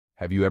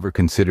Have you ever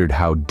considered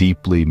how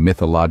deeply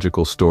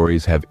mythological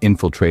stories have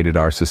infiltrated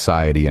our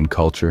society and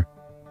culture?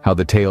 How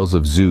the tales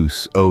of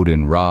Zeus,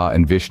 Odin, Ra,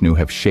 and Vishnu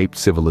have shaped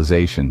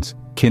civilizations,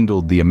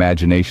 kindled the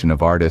imagination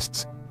of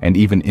artists, and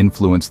even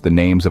influenced the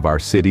names of our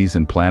cities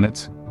and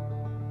planets?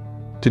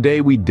 Today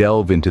we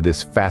delve into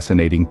this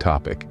fascinating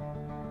topic,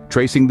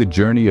 tracing the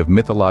journey of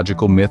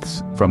mythological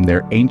myths from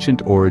their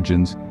ancient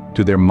origins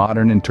to their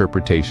modern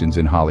interpretations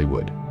in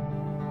Hollywood.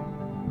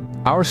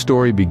 Our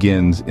story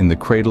begins in the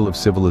cradle of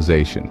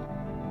civilization,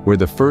 where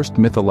the first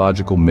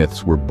mythological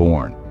myths were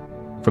born.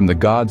 From the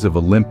gods of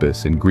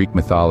Olympus in Greek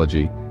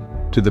mythology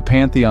to the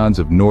pantheons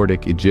of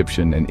Nordic,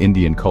 Egyptian, and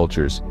Indian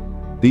cultures,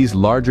 these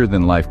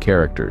larger-than-life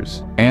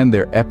characters and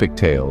their epic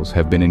tales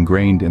have been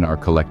ingrained in our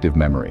collective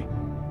memory.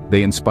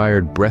 They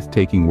inspired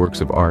breathtaking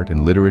works of art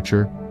and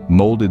literature,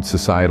 molded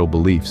societal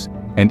beliefs,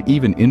 and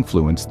even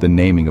influenced the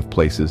naming of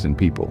places and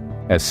people.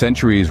 As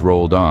centuries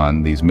rolled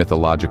on, these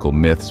mythological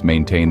myths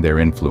maintained their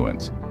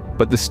influence.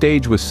 But the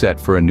stage was set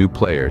for a new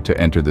player to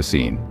enter the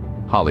scene: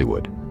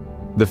 Hollywood.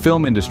 The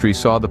film industry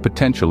saw the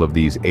potential of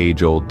these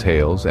age-old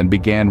tales and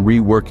began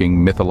reworking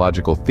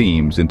mythological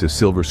themes into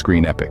silver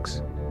screen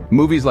epics.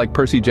 Movies like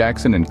Percy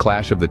Jackson and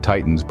Clash of the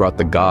Titans brought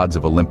the gods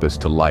of Olympus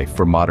to life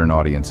for modern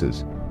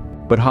audiences.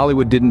 But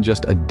Hollywood didn't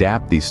just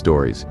adapt these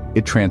stories,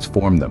 it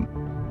transformed them.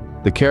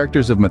 The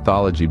characters of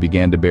mythology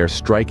began to bear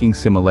striking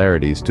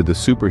similarities to the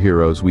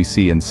superheroes we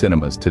see in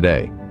cinemas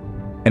today.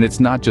 And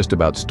it's not just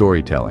about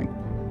storytelling.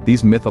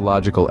 These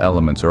mythological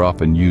elements are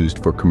often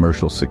used for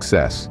commercial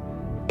success,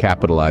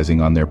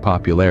 capitalizing on their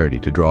popularity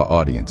to draw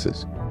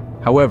audiences.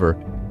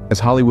 However, as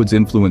Hollywood's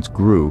influence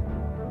grew,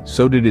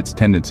 so did its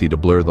tendency to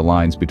blur the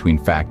lines between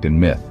fact and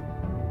myth.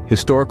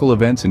 Historical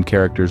events and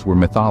characters were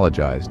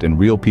mythologized and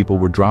real people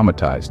were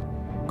dramatized,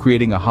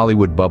 creating a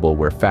Hollywood bubble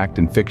where fact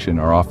and fiction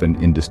are often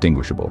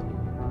indistinguishable.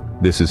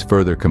 This is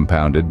further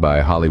compounded by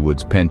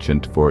Hollywood's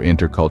penchant for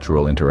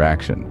intercultural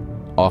interaction,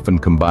 often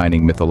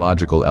combining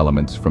mythological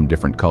elements from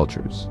different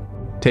cultures.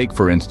 Take,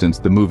 for instance,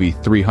 the movie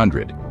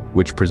 300,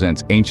 which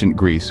presents ancient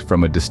Greece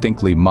from a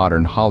distinctly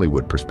modern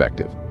Hollywood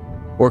perspective.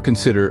 Or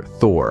consider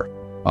Thor,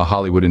 a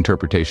Hollywood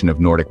interpretation of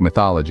Nordic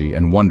mythology,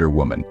 and Wonder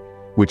Woman,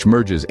 which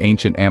merges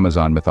ancient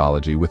Amazon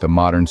mythology with a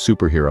modern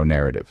superhero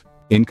narrative.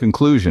 In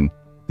conclusion,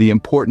 the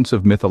importance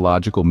of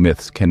mythological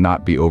myths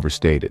cannot be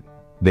overstated.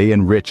 They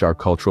enrich our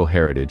cultural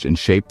heritage and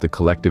shape the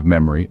collective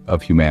memory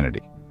of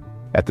humanity.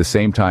 At the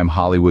same time,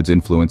 Hollywood's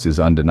influence is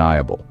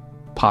undeniable,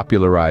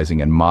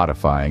 popularizing and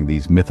modifying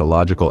these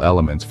mythological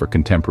elements for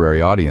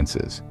contemporary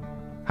audiences.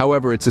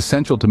 However, it's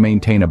essential to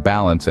maintain a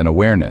balance and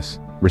awareness,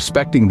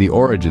 respecting the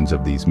origins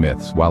of these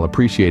myths while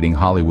appreciating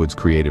Hollywood's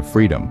creative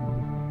freedom.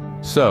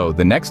 So,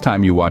 the next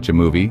time you watch a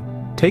movie,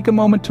 take a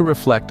moment to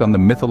reflect on the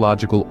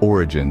mythological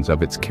origins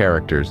of its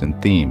characters and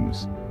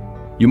themes.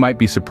 You might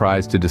be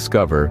surprised to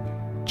discover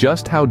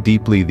just how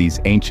deeply these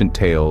ancient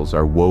tales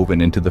are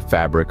woven into the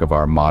fabric of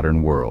our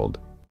modern world.